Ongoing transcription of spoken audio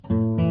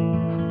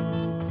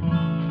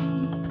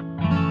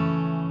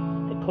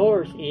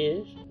chorus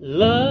is,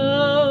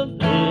 love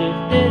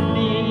lifted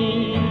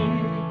me,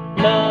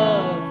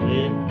 love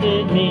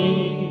lifted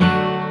me,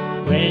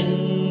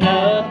 when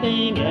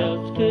nothing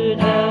else could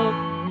help.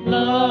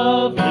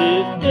 Love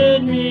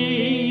lifted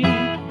me,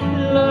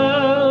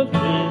 love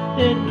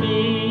lifted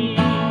me,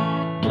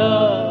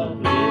 love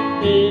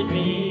lifted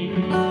me,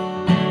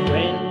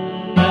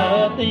 when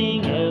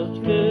nothing else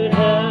could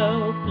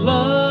help.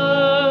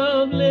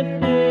 Love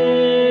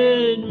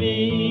lifted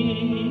me.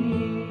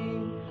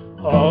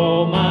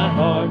 All my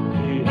heart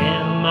to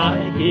Him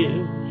I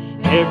give,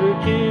 ever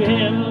to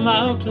Him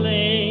I'll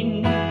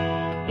cling.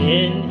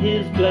 In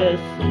His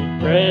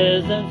blessed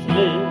presence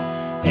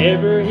live,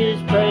 ever His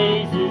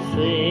praises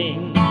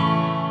sing.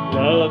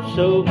 Love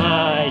so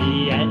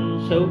mighty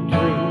and so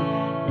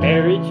true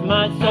merits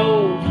my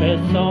soul's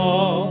best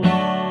song.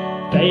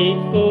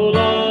 Faithful,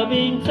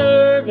 loving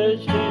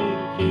service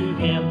to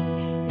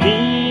Him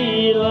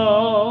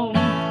belong.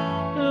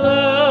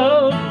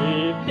 Love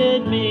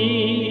lifted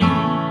me,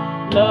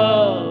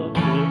 love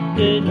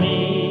lifted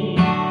me,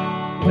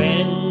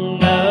 when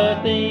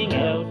nothing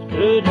else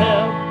could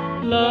help.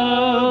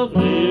 Love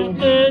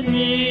lifted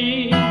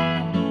me,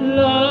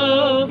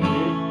 love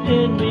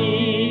lifted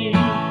me,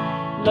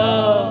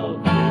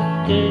 love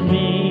lifted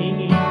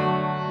me,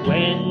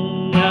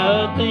 when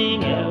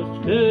nothing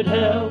else could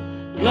help.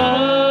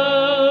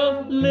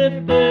 Love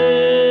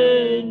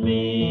lifted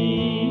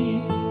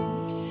me.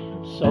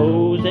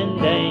 Souls in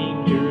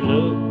danger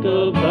look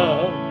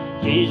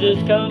above, Jesus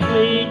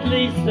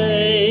completely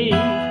saves.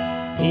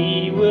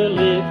 He will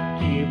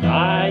lift you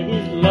by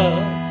His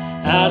love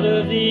out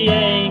of the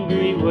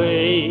angry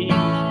waves.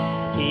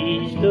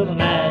 He's the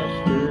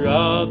master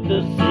of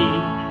the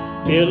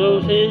sea,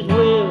 billows His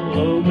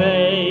will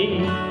obey.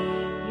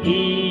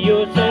 He,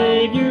 your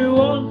Savior,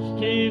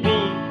 wants to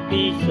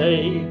be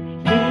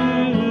saved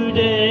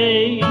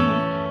today.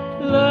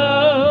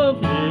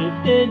 Love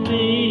lifted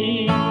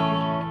me,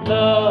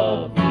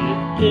 love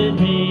lifted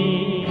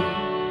me,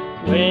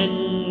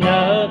 when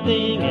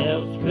nothing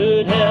else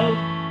could help.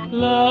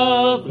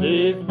 Love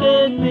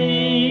lifted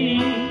me,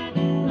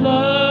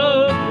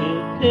 love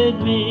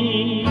lifted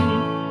me,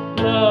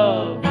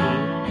 love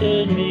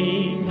lifted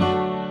me,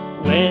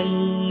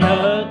 when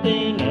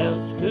nothing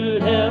else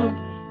could help.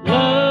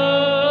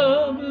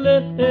 Love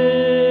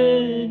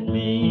lifted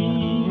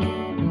me.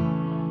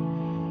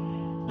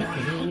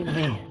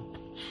 Amen.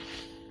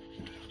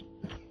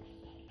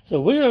 So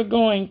we are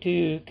going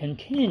to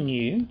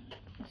continue,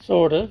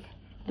 sort of,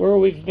 where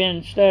we've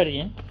been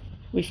studying.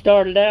 We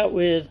started out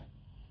with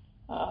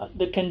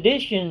the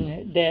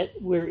condition that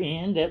we're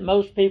in, that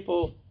most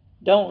people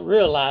don't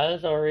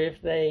realize, or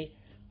if they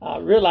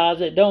realize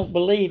it, don't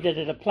believe that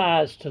it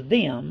applies to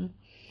them,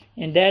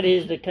 and that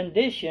is the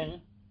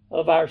condition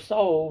of our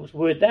souls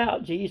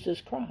without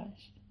Jesus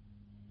Christ.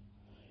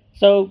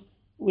 So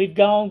we've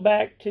gone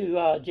back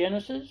to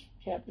Genesis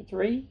chapter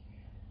 3.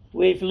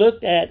 We've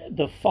looked at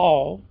the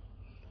fall.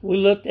 We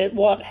looked at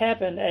what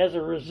happened as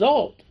a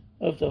result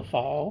of the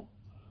fall,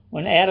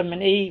 when Adam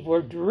and Eve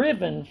were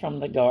driven from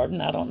the garden.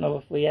 I don't know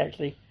if we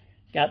actually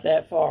got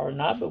that far or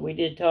not, but we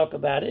did talk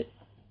about it.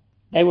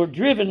 They were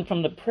driven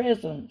from the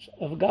presence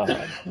of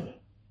God.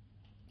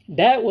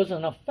 That was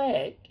an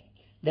effect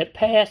that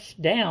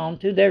passed down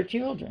to their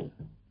children,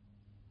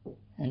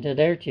 and to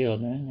their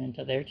children, and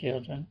to their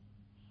children,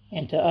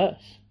 and to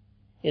us.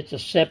 It's a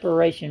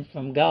separation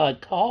from God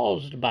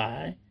caused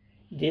by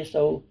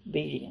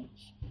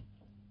disobedience.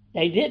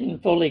 They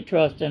didn't fully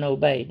trust and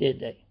obey, did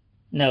they?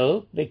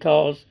 No,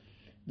 because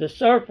the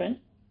serpent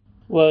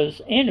was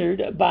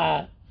entered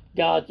by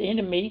God's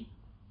enemy,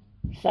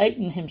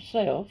 Satan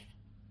himself,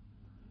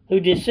 who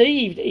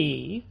deceived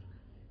Eve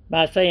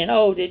by saying,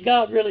 oh, did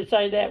God really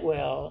say that?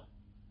 Well,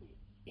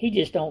 He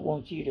just don't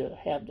want you to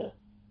have the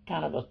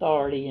kind of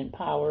authority and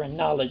power and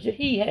knowledge that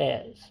He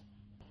has.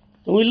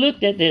 So we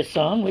looked at this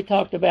some. We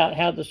talked about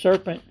how the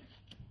serpent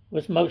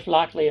was most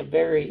likely a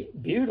very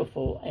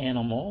beautiful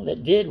animal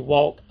that did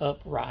walk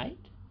upright,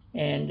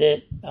 and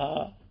that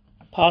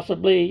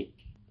possibly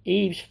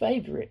Eve's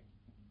favorite.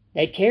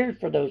 They cared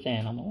for those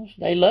animals.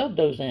 They loved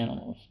those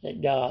animals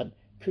that God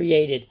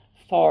created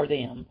for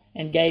them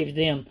and gave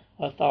them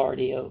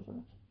authority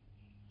over.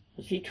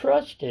 But she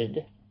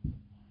trusted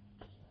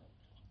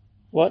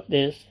what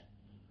this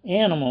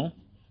animal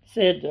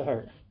said to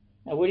her.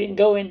 Now, we didn't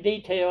go in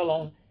detail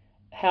on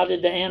how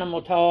did the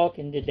animal talk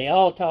and did they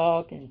all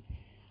talk. And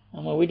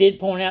well, we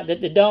did point out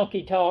that the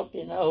donkey talked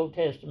in the Old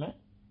Testament.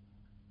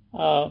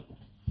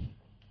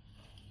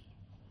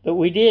 But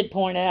we did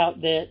point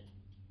out that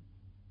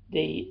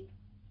the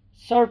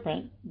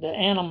serpent, the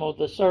animal,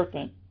 the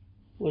serpent,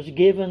 was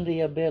given the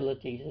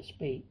ability to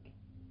speak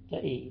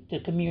to Eve, to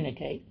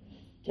communicate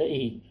to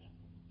Eve.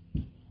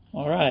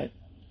 All right.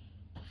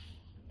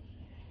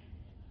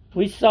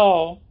 We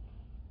saw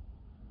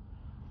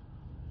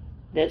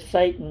that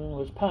Satan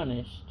was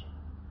punished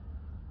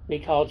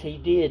because he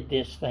did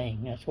this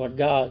thing. That's what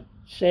God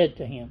said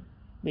to him.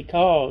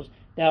 Because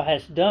thou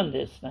hast done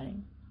this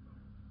thing.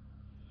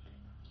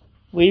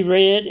 We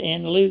read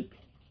in Luke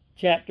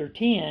chapter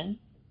 10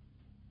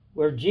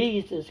 where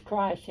Jesus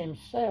Christ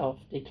himself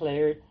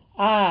declared,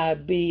 I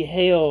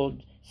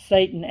beheld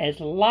Satan as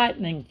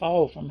lightning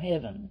fall from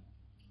heaven.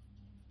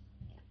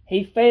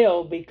 He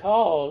fell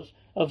because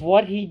of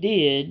what he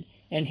did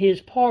and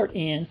his part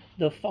in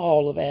the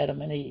fall of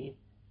Adam and Eve.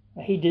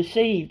 He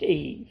deceived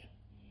Eve.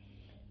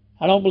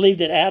 I don't believe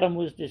that Adam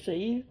was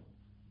deceived.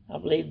 I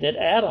believe that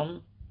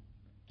Adam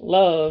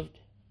loved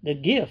the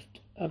gift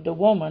of the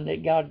woman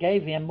that God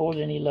gave him more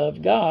than he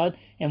loved God,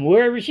 and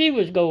wherever she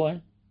was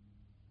going,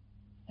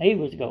 he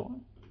was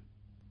going.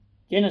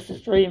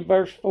 Genesis 3 and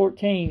verse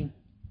 14,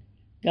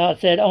 God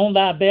said, on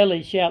thy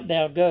belly shalt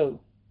thou go.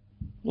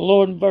 The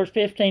Lord in verse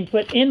 15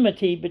 put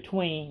enmity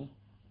between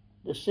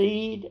the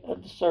seed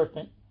of the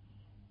serpent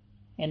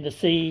and the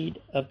seed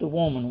of the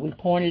woman. We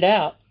pointed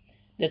out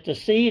that the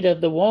seed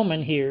of the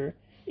woman here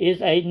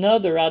is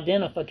another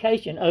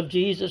identification of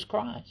Jesus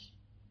Christ.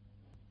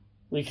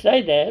 We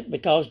say that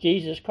because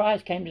Jesus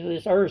Christ came to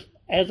this earth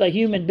as a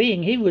human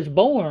being. He was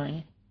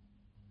born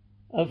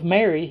of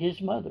Mary, his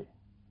mother,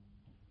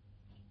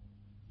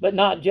 but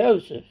not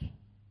Joseph,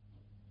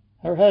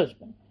 her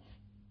husband,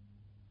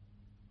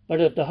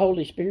 but of the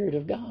Holy Spirit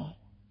of God.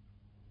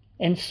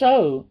 And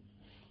so,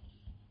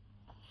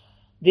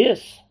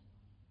 this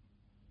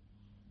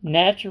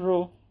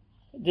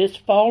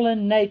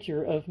fallen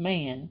nature of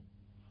man,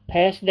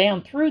 passed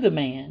down through the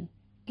man,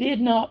 did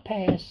not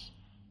pass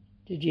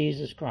to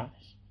Jesus Christ.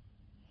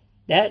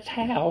 That's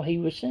how he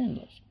was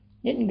sinless.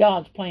 Isn't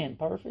God's plan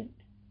perfect?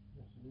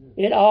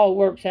 It all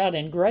works out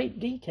in great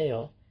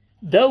detail,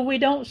 though we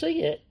don't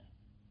see it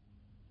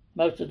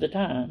most of the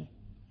time.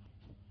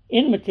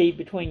 Enmity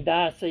between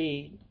thy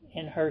seed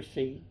and her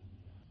seed.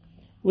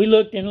 We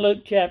looked in Luke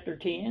chapter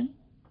 10,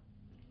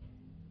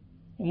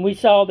 and we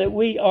saw that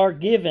we are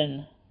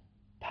given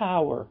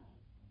power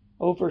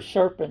over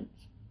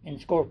serpents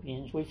and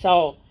scorpions. We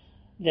saw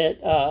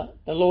that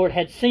the Lord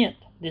had sent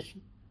this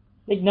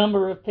big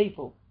number of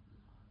people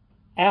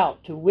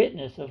out to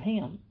witness of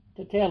him,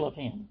 to tell of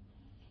him.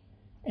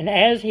 And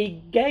as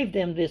he gave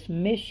them this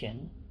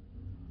mission,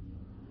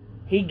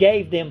 he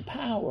gave them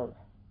power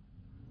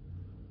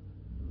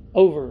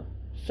over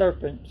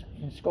serpents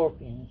and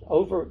scorpions,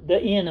 over the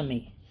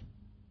enemy,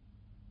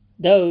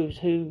 those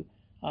who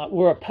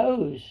were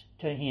opposed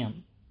to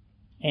him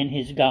and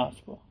his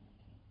gospel.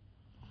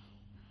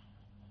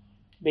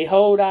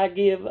 Behold, I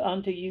give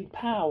unto you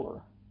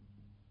power.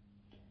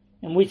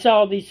 And we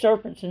saw these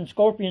serpents and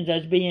scorpions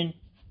as being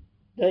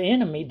the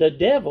enemy, the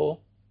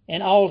devil,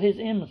 and all his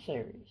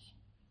emissaries.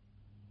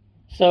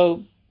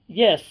 So,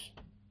 yes,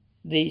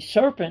 the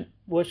serpent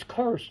was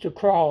cursed to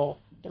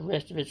crawl the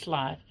rest of its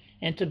life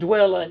and to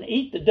dwell and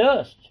eat the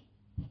dust.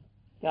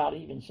 God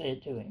even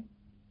said to him,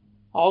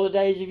 all the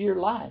days of your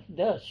life,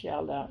 dust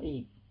shalt thou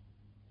eat.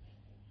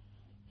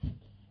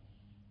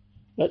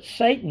 But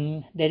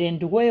Satan that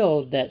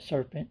indwelled that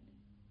serpent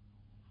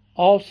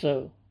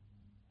also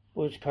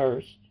was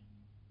cursed.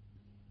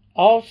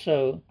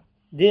 Also,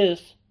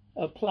 this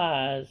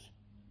applies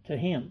to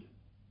him.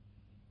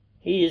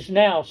 He is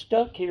now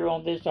stuck here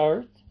on this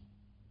earth.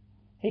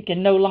 He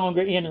can no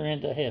longer enter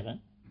into heaven.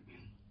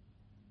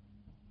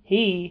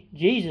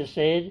 Jesus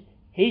said,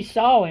 he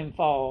saw him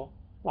fall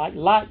like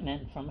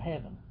lightning from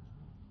heaven.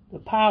 The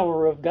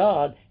power of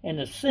God and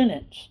the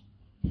sentence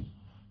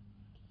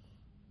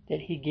that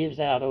he gives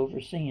out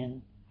over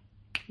sin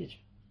is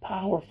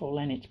powerful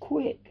and it's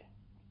quick.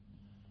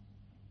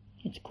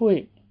 It's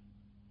quick.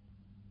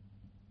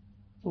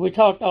 We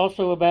talked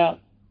also about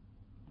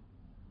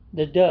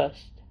the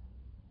dust.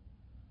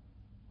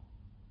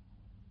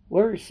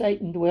 Where does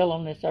Satan dwell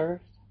on this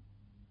earth?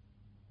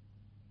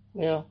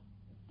 Well,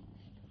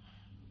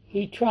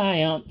 he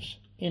triumphs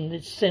in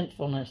this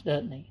sinfulness,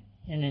 doesn't he?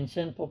 And in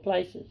sinful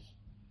places,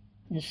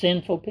 and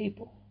sinful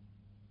people.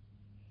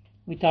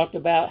 We talked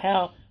about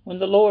how when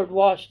the Lord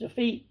washed the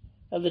feet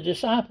of the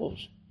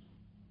disciples,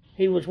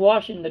 he was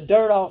washing the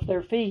dirt off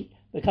their feet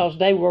because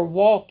they were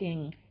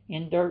walking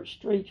in dirt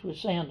streets with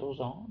sandals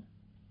on.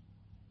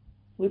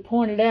 We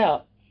pointed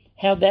out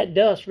how that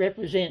dust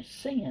represents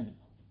sin.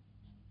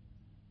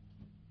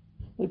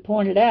 We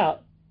pointed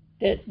out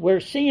that where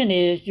sin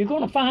is, you're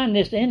going to find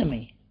this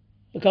enemy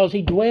because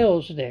he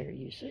dwells there,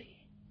 you see.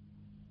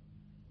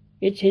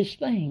 It's his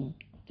thing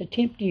to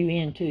tempt you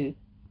into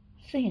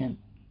sin.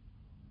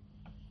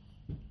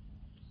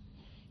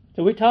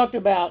 So we talked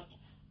about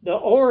the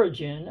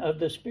origin of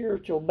the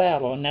spiritual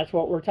battle, and that's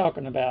what we're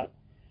talking about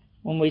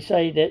when we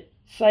say that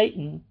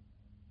Satan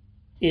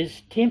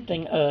is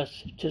tempting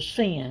us to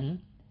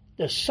sin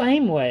the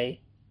same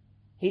way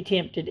he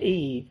tempted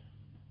Eve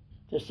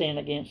to sin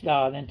against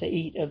God and to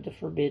eat of the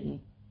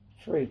forbidden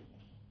fruit.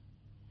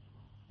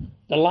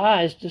 The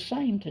lie is the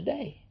same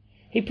today.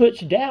 He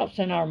puts doubts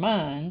in our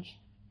minds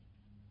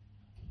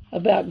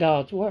about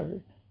God's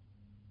word.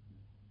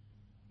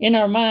 In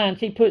our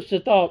minds, he puts the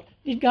thought,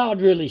 did God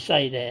really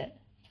say that?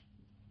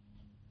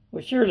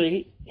 Well,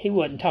 surely he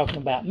wasn't talking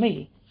about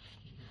me.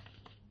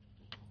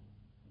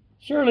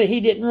 Surely he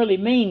didn't really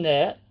mean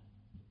that.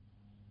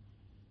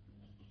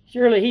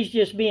 Surely he's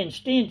just being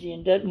stingy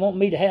and doesn't want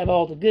me to have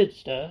all the good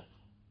stuff.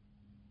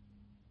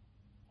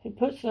 He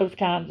puts those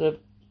kinds of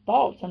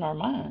thoughts in our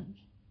minds.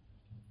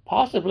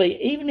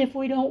 Possibly even if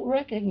we don't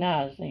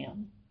recognize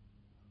them.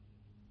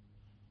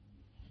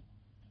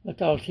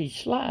 Because he's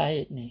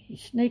sly, isn't he?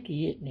 He's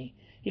sneaky, isn't he?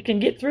 He can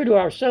get through to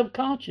our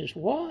subconscious.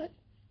 What?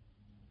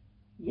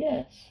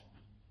 Yes.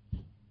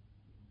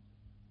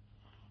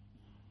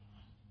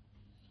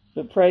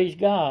 But praise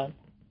God.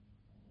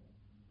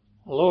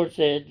 The Lord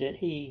said that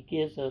he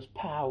gives us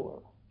power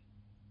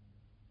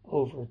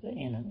over the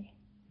enemy.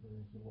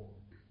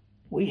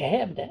 We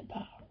have that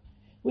power.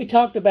 We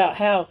talked about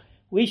how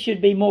we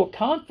should be more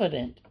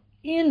confident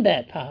in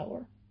that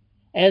power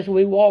as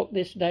we walk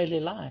this daily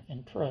life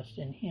and trust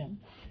in him.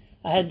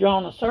 I had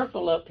drawn a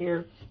circle up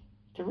here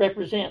to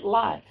represent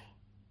life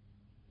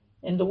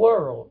in the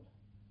world.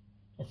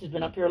 This has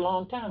been up here a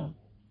long time.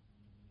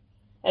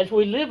 As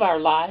we live our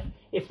life,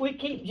 if we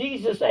keep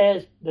Jesus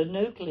as the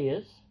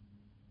nucleus,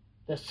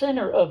 the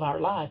center of our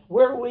life,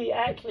 where we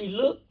actually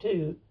look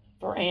to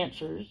for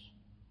answers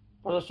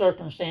for the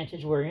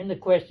circumstances we're in, the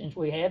questions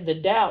we have, the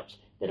doubts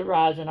that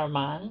arise in our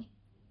minds,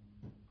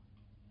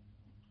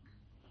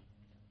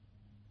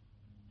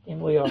 then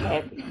we are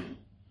happy.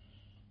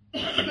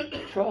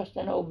 Trust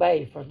and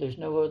obey, for there's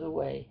no other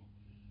way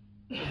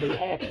to be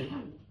happy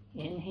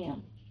in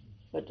him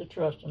but to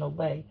trust and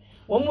obey.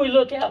 When we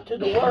look out to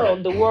the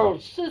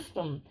world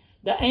system,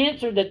 the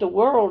answer that the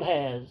world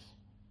has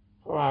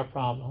for our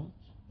problems,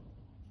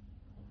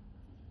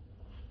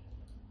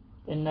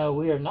 then no,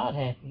 we are not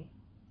happy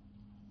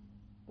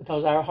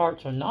because our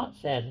hearts are not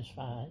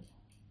satisfied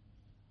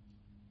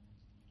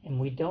and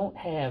we don't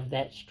have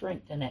that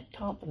strength and that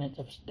confidence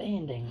of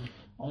standing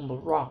on the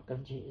rock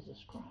of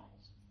Jesus Christ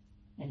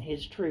and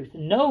his truth,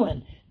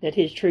 knowing that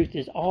his truth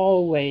is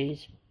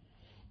always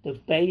the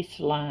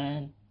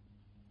baseline,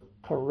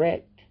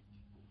 correct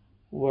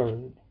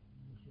word.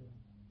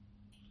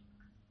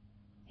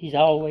 He's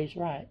always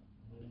right.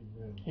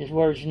 His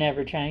words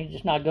never change.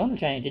 It's not going to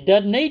change. It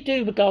doesn't need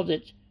to because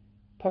it's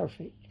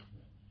perfect.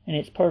 And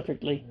it's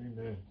perfectly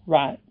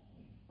right.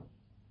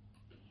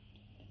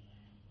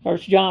 1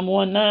 John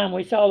 1:9,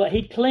 we saw that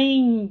he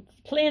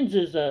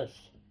cleanses us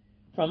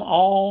from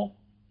all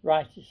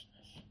righteousness.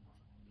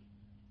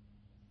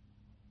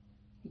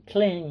 He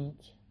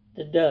cleans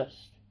the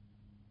dust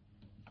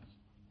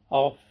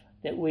off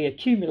that we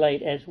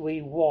accumulate as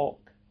we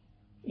walk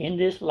in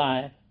this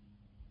life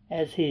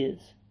as his.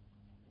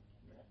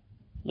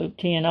 Luke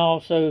 10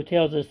 also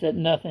tells us that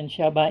nothing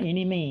shall by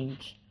any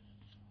means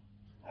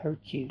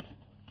hurt you.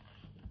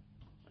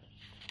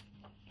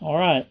 All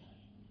right.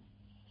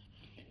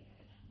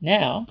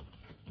 Now,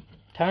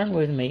 turn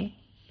with me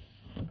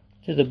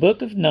to the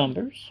book of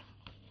Numbers.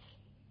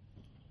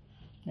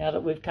 Now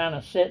that we've kind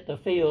of set the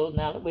field,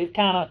 now that we've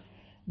kind of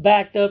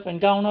backed up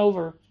and gone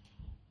over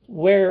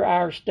where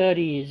our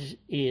study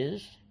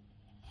is.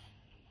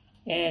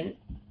 And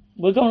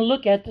we're going to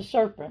look at the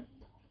serpent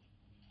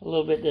a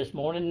little bit this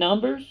morning.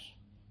 Numbers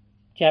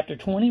chapter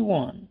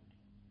 21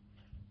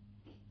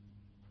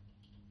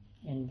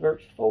 and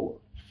verse 4.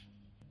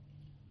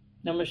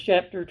 Numbers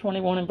chapter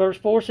 21 and verse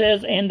 4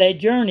 says, and they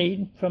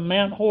journeyed from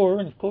Mount Hor,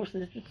 and of course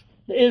this is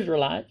the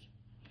Israelites,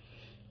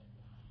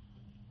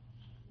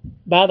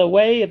 by the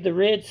way of the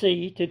Red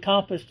Sea to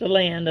compass the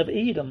land of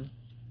Edom.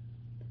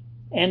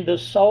 And the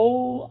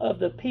soul of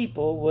the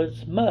people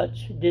was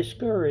much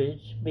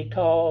discouraged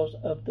because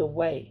of the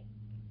way.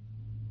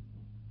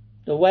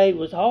 The way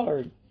was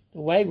hard.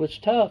 The way was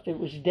tough. It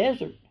was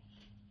desert.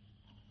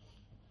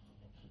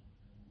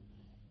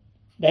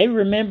 They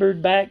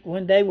remembered back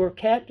when they were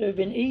captive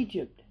in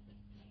Egypt.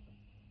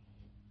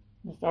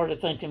 They started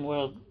thinking,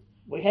 well,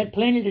 we had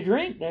plenty to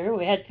drink there.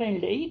 We had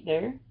plenty to eat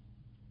there.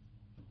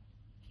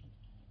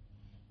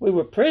 We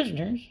were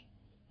prisoners.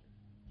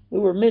 We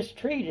were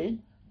mistreated.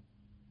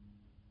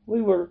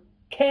 We were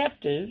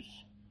captives.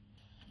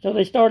 So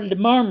they started to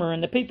murmur,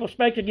 and the people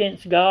spake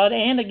against God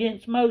and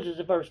against Moses,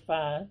 in verse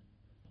 5.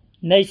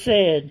 And they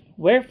said,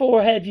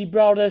 wherefore have ye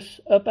brought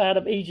us up out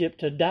of Egypt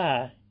to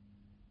die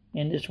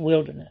in this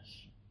wilderness?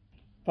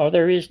 For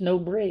there is no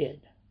bread,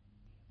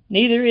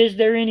 neither is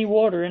there any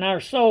water, and our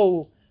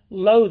soul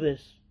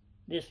loatheth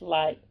this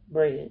light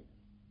bread.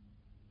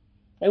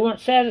 They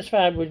weren't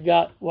satisfied with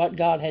what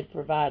God had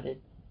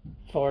provided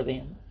for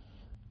them.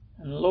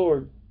 And the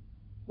Lord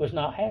was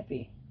not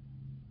happy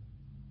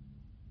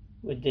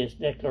with this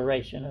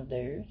declaration of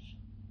theirs.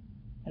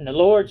 And the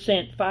Lord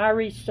sent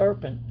fiery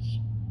serpents,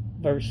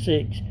 verse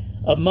 6,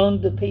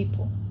 among the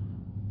people.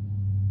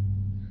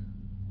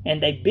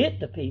 And they bit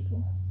the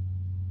people,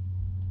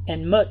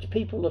 and much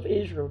people of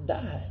Israel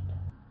died.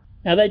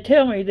 Now they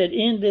tell me that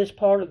in this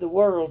part of the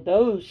world,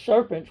 those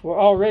serpents were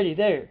already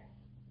there.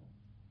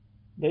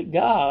 But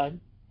God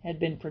had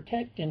been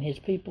protecting his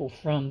people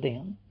from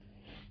them.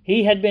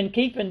 He had been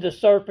keeping the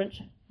serpents,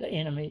 the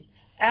enemy,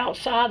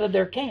 outside of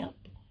their camp.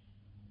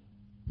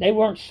 They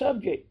weren't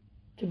subject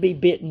to be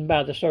bitten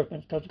by the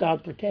serpents because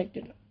God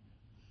protected them.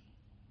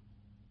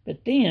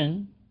 But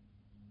then,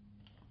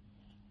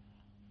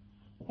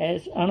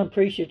 as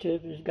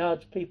unappreciative as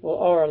God's people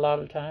are a lot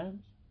of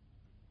times,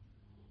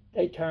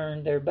 they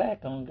turned their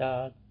back on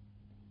God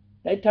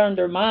They turned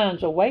their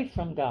minds away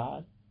from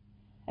God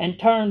and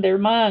turned their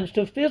minds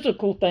to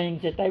physical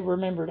things that they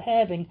remembered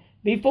having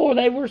before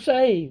they were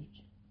saved,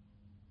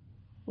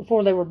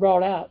 before they were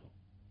brought out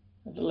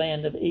of the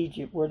land of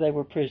Egypt where they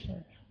were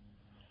prisoners.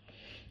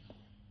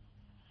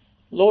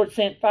 The Lord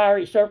sent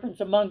fiery serpents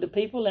among the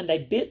people, and they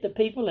bit the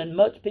people, and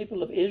much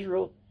people of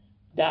Israel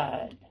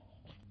died.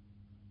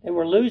 They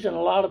were losing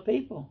a lot of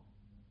people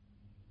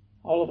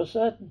all of a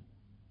sudden.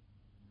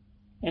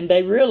 And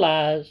they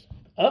realized,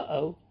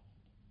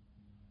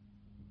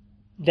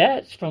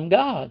 that's from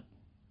God,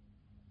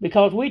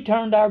 because we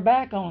turned our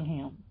back on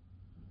Him.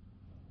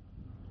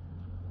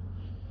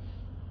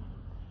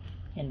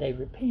 And they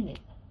repented.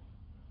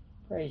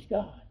 Praise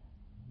God.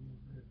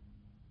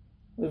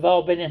 We've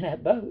all been in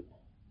that boat.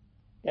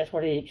 That's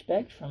what He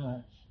expects from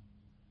us,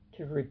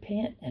 to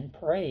repent and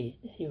pray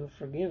that He will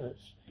forgive us.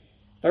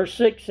 Verse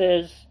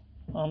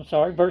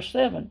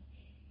 7.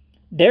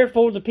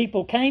 Therefore the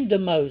people came to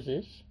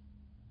Moses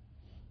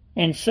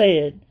and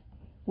said,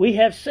 we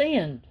have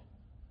sinned,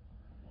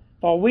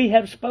 for we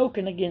have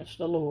spoken against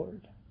the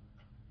Lord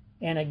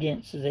and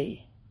against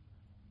thee.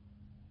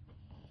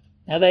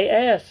 Now they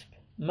asked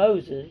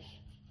Moses.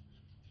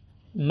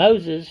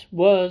 Moses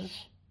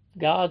was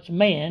God's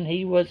man.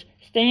 He was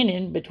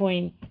standing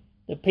between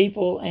the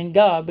people and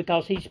God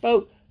because he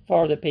spoke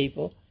for the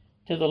people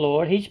to the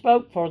Lord. He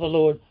spoke for the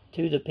Lord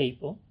to the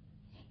people.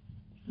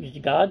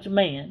 He's God's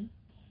man.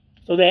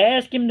 So they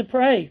asked him to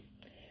pray.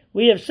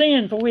 We have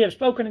sinned, for we have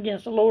spoken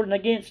against the Lord and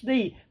against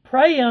thee.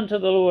 Pray unto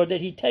the Lord that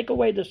He take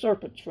away the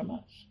serpents from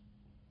us.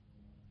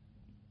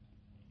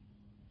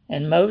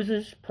 And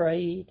Moses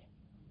prayed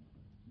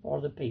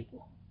for the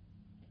people.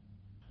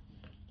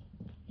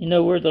 You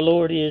know where the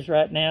Lord is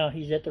right now?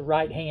 He's at the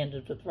right hand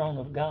of the throne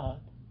of God.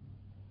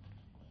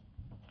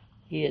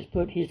 He has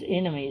put His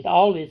enemies,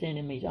 all His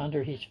enemies,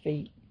 under His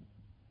feet.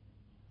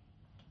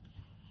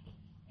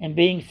 And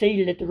being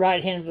seated at the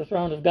right hand of the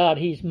throne of God,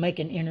 He's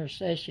making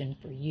intercession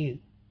for you.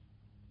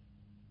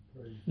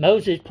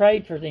 Moses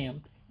prayed for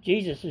them.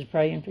 Jesus is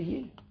praying for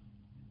you.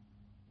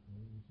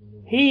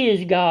 He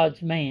is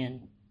God's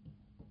man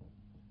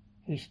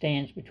who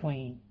stands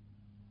between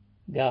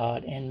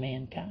God and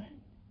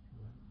mankind.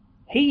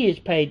 He has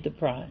paid the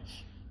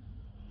price.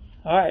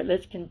 All right,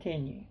 let's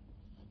continue.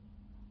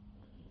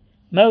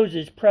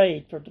 Moses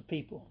prayed for the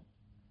people.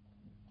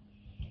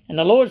 And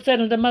the Lord said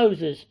unto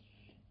Moses,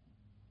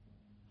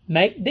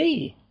 make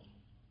thee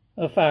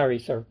a fiery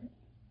serpent.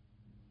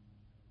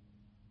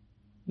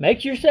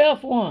 Make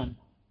yourself one.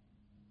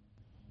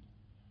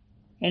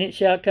 And it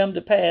shall come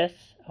to pass,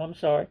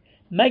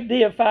 make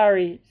thee a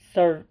fiery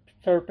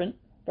serpent,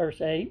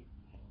 verse 8,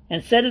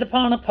 and set it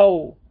upon a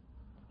pole.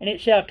 And it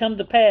shall come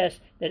to pass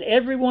that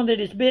every one that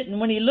is bitten,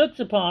 when he looks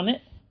upon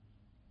it,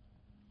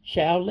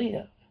 shall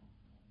live.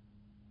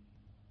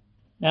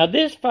 Now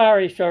this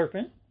fiery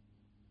serpent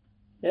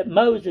that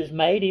Moses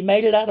made, he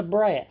made it out of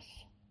brass.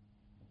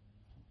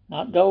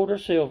 Not gold or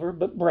silver,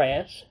 but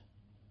brass.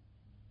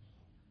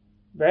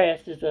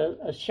 Brass is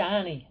a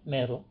shiny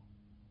metal.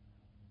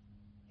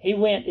 He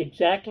went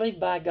exactly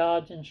by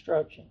God's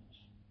instructions.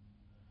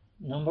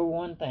 Number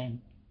one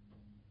thing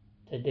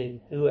to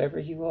do, whoever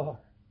you are,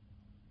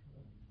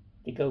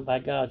 to go by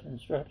God's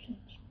instructions.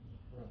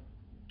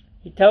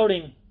 He told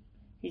him,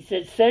 he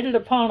said, set it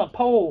upon a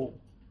pole.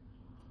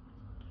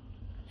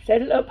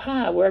 Set it up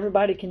high where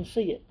everybody can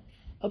see it.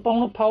 Up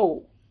on a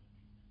pole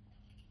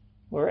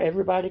where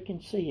everybody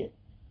can see it.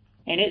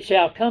 And it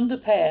shall come to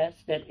pass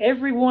that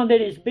every one that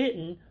is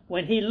bitten,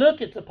 when he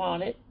looketh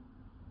upon it,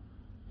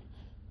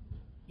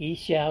 he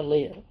shall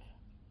live.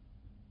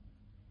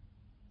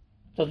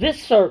 So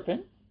this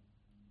serpent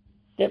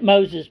that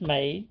Moses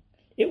made,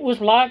 it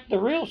was like the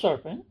real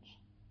serpents,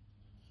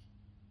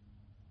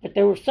 but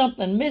there was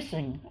something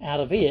missing out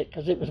of it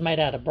because it was made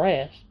out of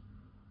brass,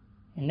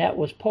 and that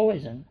was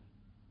poison.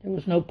 There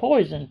was no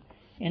poison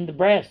in the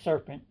brass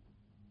serpent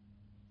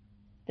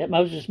that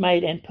Moses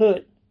made and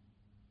put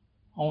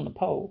on the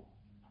pole.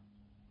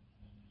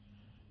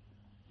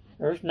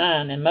 Verse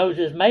 9, and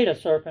Moses made a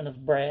serpent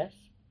of brass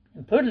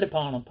and put it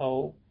upon a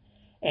pole,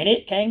 and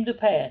it came to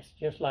pass,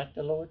 just like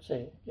the Lord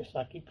said, just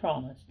like He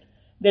promised,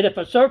 that if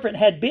a serpent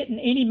had bitten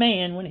any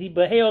man when he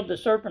beheld the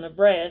serpent of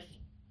brass,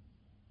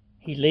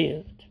 he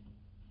lived.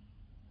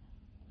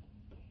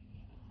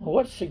 Well,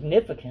 what's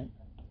significant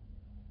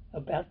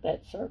about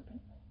that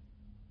serpent?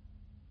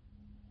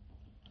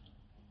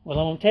 Well,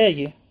 I'm going to tell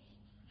you,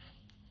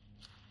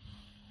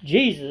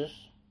 Jesus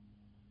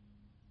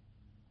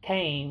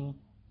came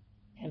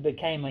and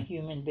became a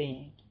human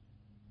being,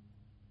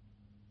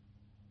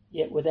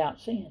 yet without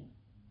sin.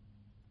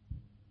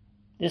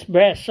 This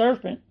brass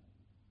serpent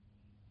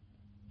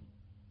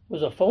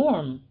was a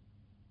form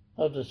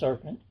of the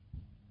serpent,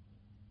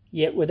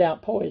 yet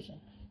without poison.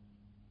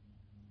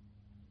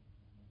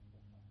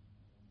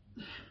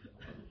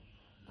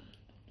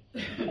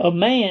 A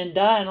man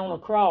dying on a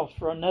cross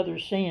for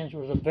another's sins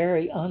was a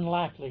very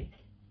unlikely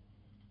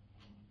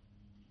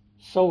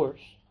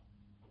source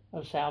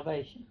of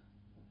salvation.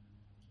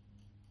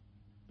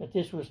 But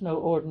this was no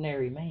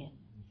ordinary man.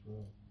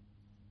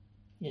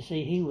 You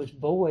see, he was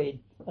void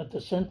of the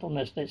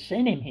sinfulness that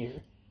sent him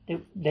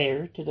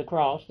there to the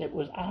cross that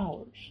was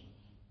ours.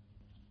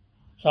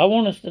 So I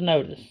want us to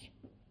notice,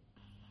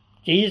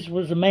 Jesus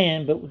was a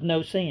man but with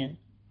no sin.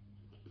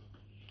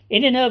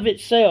 In and of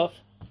itself,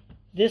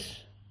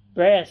 this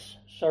brass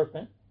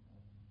serpent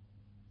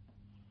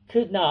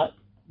could not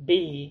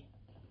be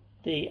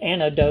the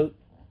antidote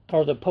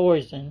or the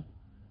poison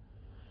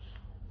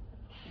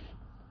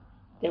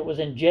that was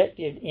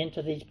injected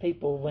into these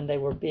people when they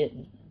were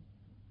bitten.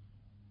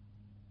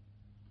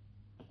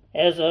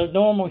 As a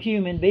normal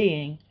human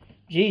being,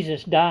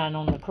 Jesus dying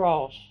on the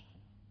cross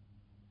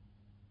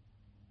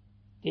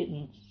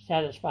didn't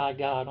satisfy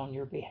God on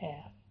your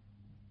behalf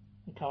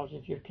because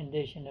of your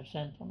condition of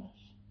sinfulness.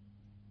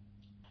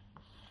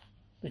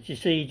 But you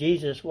see,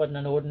 Jesus wasn't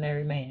an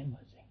ordinary man,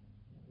 was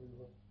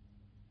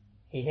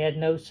he? He had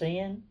no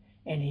sin,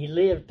 and he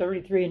lived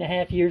 33 and a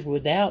half years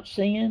without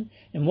sin.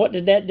 And what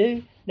did that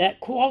do? That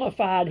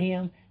qualified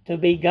him to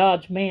be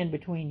God's man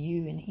between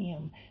you and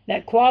him.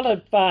 That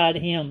qualified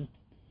him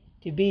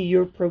to be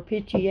your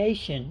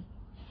propitiation,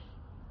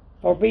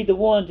 or be the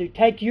one to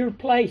take your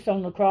place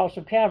on the cross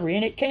of Calvary.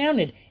 And it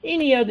counted.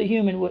 Any other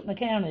human wouldn't have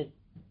counted.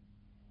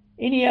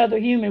 Any other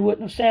human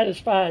wouldn't have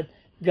satisfied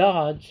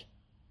God's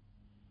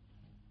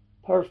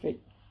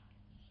perfect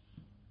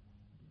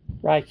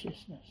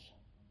righteousness.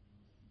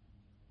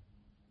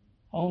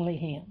 Only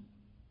him.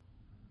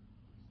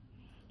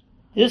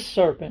 This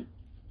serpent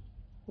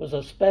was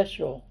a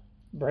special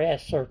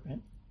brass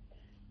serpent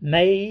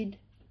made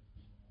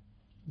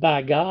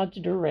by God's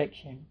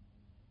direction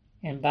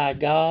and by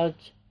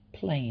God's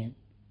plan.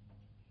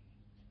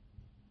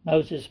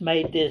 Moses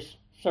made this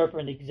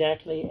serpent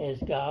exactly as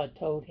God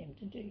told him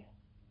to do.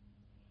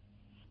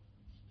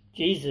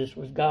 Jesus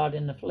was God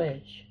in the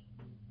flesh.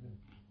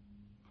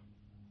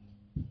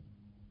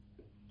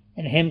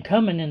 And him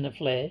coming in the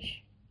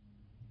flesh,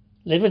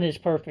 living his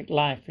perfect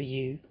life for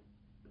you,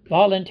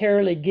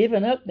 voluntarily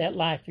giving up that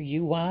life for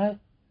you. Why?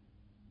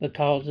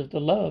 Because of the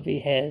love he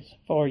has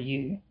for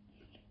you,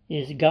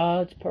 is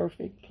God's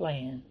perfect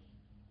plan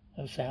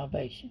of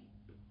salvation.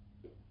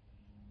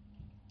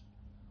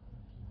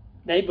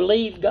 They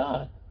believed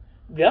God.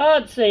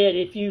 God said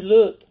if you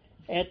look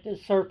at the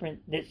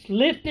serpent that's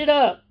lifted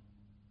up,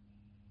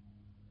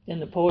 then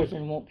the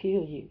poison won't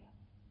kill you.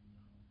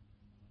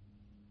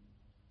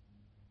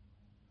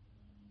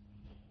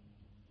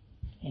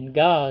 And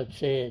God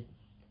said,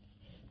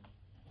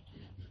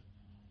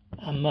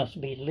 I must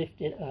be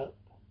lifted up.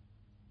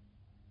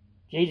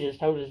 Jesus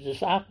told his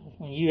disciples,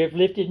 when you have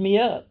lifted me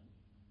up,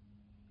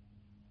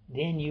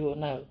 then you will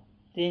know.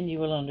 Then you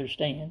will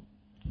understand.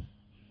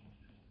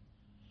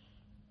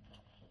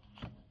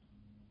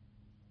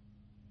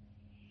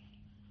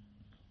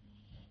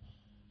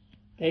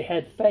 They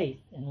had faith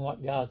in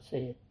what God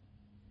said.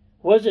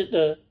 Was it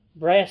the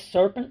brass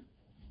serpent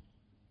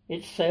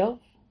itself?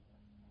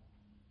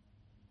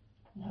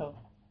 No.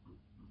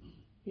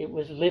 It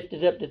was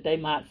lifted up that they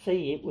might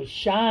see. It was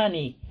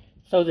shiny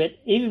so that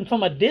even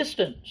from a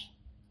distance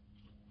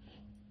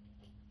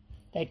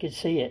they could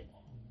see it.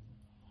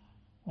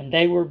 When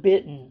they were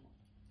bitten,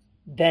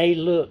 they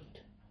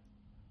looked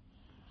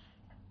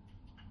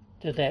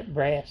to that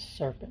brass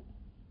serpent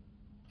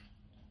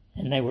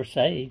and they were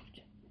saved.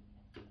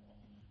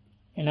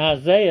 In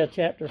Isaiah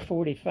chapter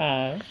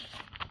 45,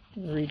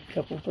 we'll read a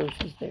couple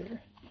verses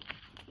there.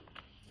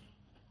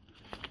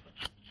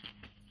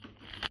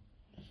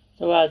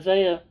 So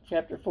Isaiah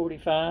chapter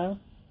 45,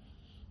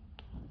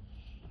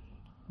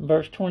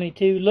 verse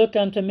 22, Look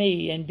unto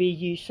me, and be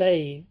ye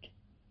saved,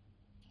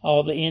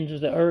 all the ends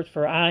of the earth,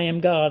 for I am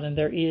God, and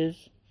there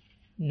is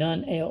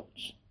none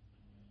else.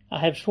 I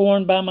have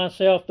sworn by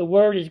myself, the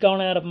word is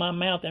gone out of my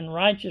mouth in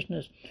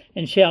righteousness,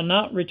 and shall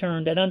not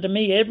return, that unto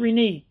me every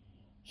knee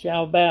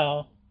shall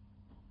bow,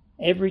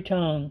 every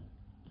tongue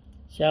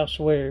shall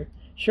swear.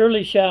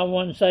 Surely shall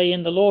one say,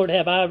 In the Lord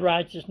have I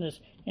righteousness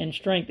and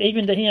strength.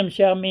 Even to him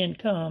shall men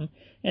come,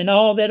 and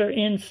all that are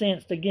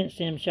incensed against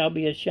him shall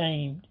be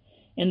ashamed.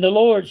 In the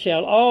Lord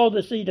shall all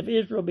the seed of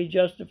Israel be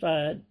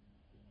justified,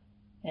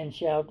 and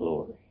shall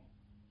glory.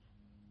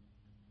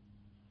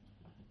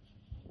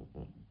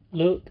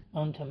 Look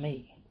unto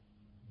me.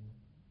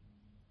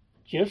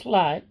 Just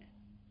like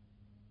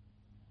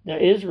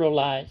the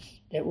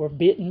Israelites that were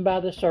bitten by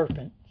the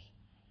serpents,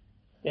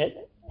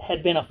 that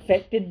had been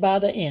affected by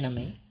the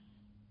enemy,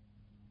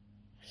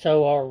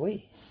 so are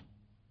we.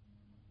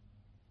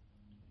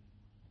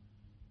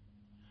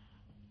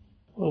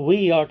 Well,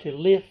 we are to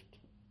lift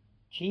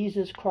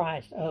Jesus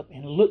Christ up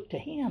and look to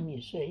him,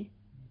 you see.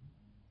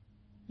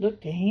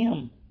 Look to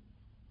him.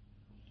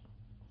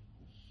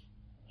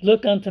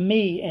 Look unto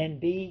me, and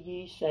be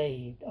ye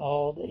saved,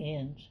 all the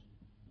ends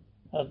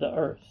of the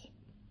earth.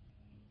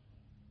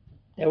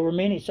 There were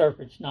many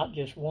serpents, not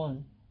just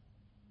one.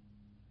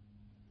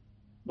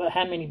 But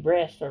how many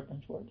brass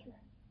serpents were there?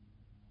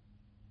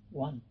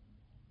 One.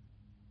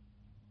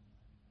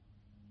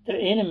 The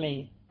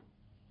enemy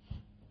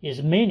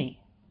is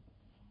many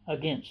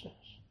against us.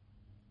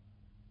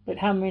 But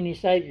how many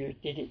saviors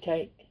did it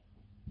take?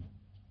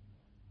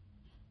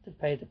 to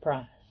pay the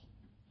price.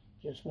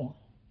 Just one.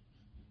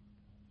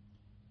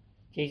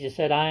 Jesus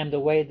said, I am the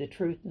way, the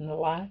truth, and the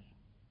life.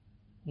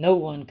 No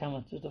one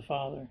cometh to the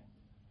Father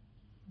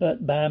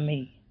but by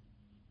me.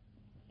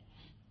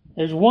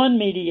 There's one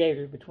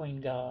mediator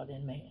between God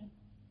and man,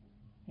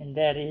 and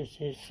that is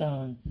His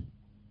Son,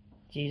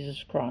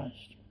 Jesus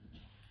Christ.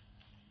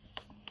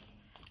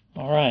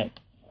 All right.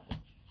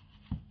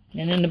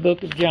 And in the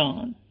book of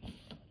John,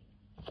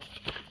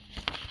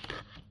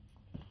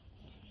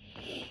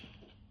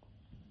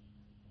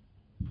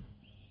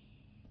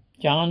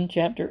 John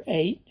chapter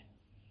 8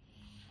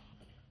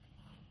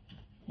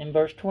 and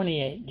verse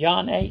 28.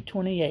 John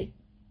 8:28.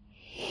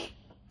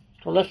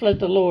 So let's let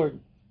the Lord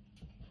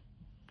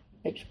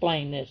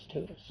explain this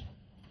to us.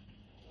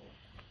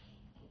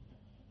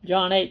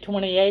 John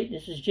 8:28,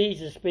 this is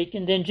Jesus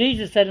speaking. Then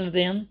Jesus said unto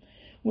them,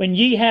 When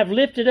ye have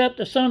lifted up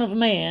the Son of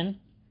Man,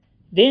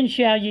 then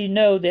shall ye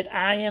know that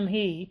I am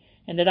He,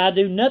 and that I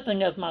do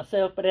nothing of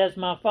myself, but as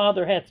my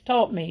Father hath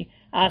taught me,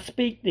 I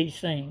speak these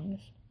things.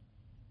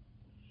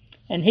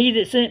 And He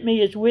that sent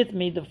me is with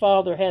me, the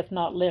Father hath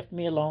not left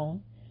me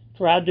alone,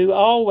 for I do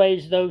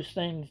always those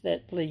things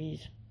that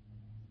please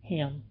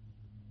Him.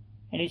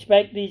 And He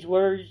spake these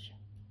words.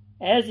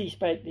 As He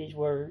spake these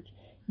words,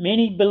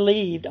 many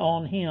believed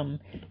on Him.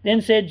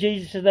 Then said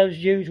Jesus to those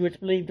Jews which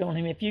believed on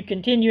Him, If you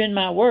continue in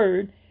my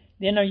word,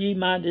 then are ye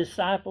my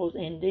disciples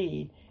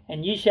indeed,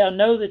 and ye shall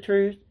know the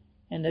truth,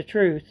 and the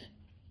truth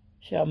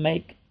shall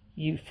make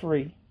you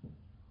free.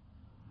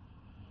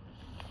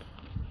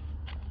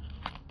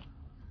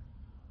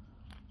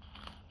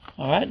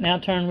 All right, now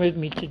turn with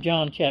me to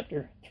John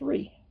chapter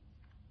 3.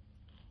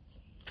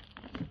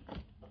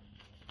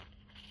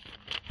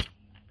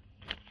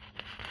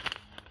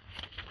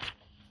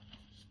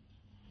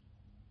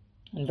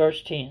 In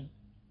verse 10.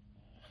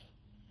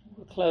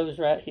 We'll close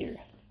right here.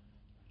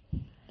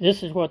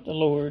 This is what the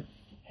Lord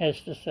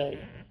has to say.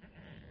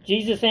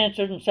 Jesus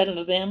answered and said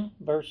unto them,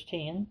 verse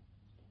 10,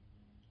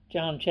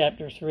 John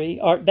chapter 3,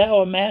 Art thou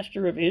a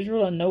master of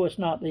Israel, and knowest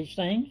not these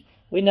things?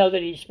 We know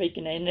that He's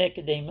speaking to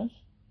Nicodemus.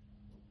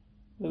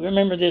 We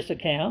remember this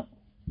account.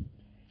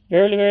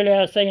 Verily, verily,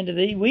 I say unto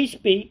thee, we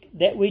speak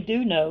that we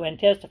do know, and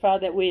testify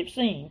that we have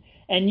seen,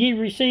 and ye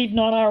receive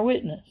not our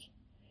witness.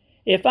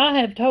 If I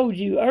have told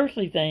you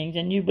earthly things,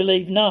 and you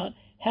believe not,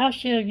 how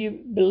shall you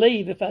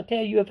believe if I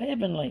tell you of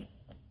heavenly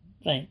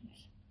things?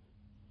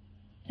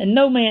 And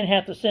no man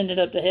hath ascended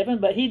up to heaven,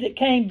 but He that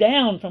came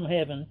down from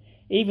heaven,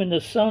 even the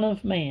Son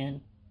of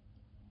Man,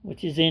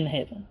 which is in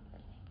heaven.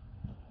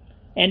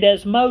 And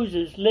as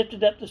Moses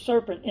lifted up the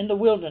serpent in the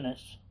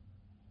wilderness,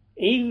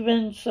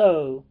 even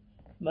so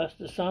must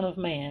the Son of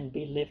Man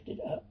be lifted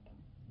up,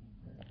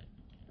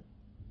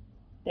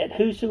 that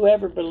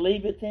whosoever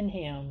believeth in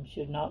Him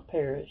should not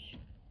perish,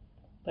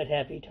 but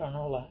have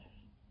eternal life.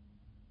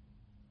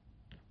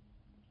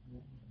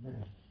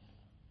 Amen.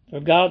 For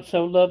God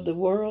so loved the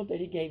world that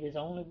He gave His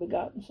only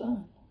begotten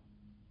Son,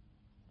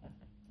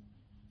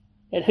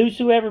 that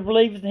whosoever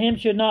believeth in Him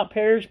should not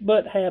perish,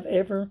 but have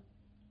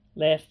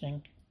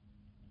everlasting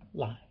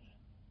life.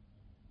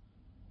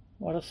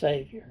 What a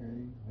Savior.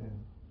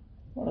 Amen.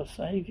 What a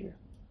Savior.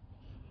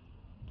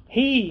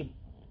 He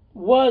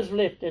was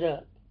lifted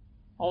up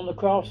on the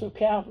cross of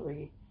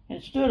Calvary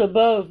and stood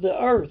above the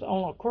earth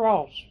on a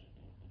cross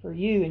for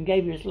you and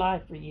gave His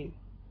life for you.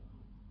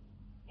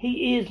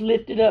 He is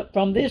lifted up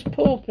from this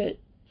pulpit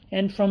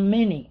and from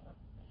many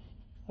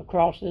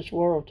across this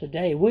world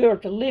today. We are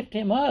to lift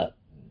Him up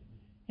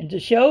and to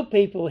show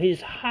people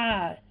His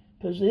high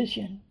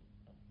position.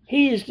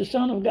 He is the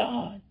Son of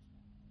God.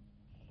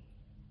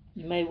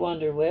 You may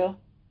wonder, well,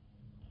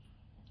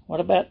 what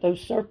about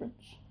those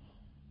serpents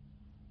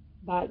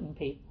biting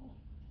people?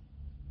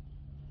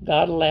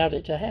 God allowed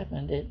it to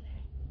happen.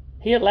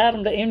 He allowed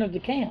them to enter the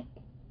camp.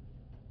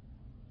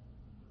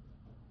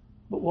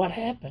 But what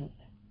happened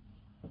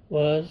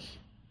was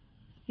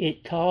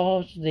it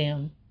caused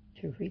them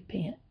to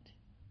repent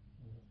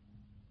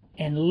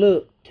and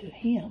look to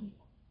Him.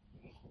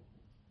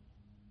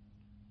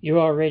 You're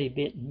already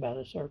bitten by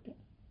the serpent.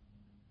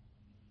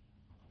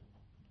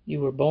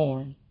 You were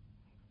born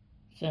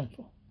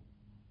sinful.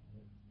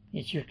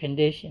 It's your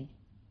condition.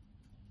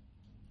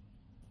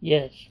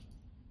 Yes,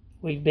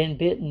 we've been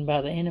bitten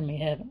by the enemy,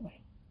 haven't we?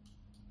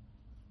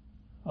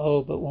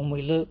 Oh, but when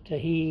we look to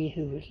He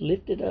who is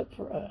lifted up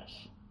for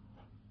us,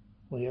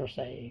 we are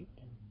saved.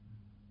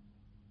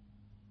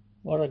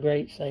 What a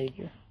great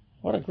Savior.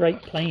 What a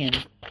great plan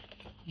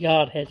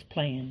God has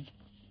planned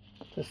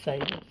to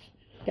save us.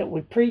 That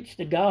we preach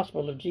the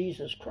gospel of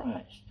Jesus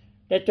Christ.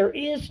 That there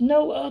is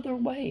no other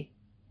way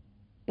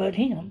but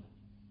Him.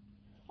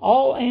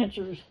 All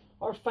answers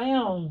are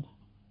found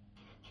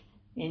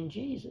in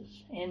Jesus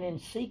and in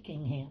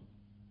seeking Him.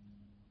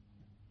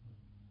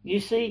 You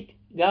seek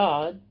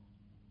God.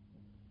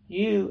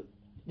 You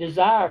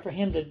desire for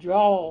Him to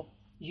draw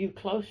you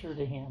closer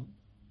to Him.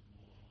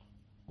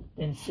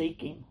 Then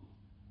seek Him.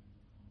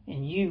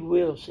 And you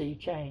will see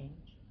change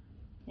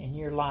in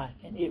your life.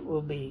 And it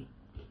will be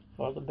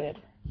for the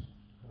better.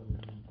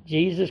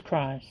 Jesus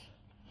Christ,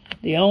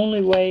 the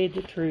only way,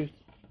 the truth,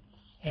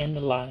 and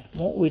the life.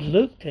 Won't we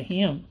look to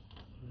Him?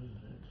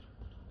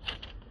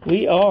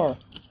 We are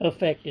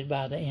affected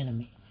by the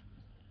enemy.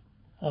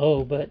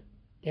 Oh, but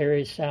there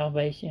is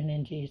salvation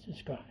in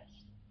Jesus Christ.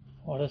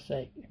 What a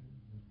Savior.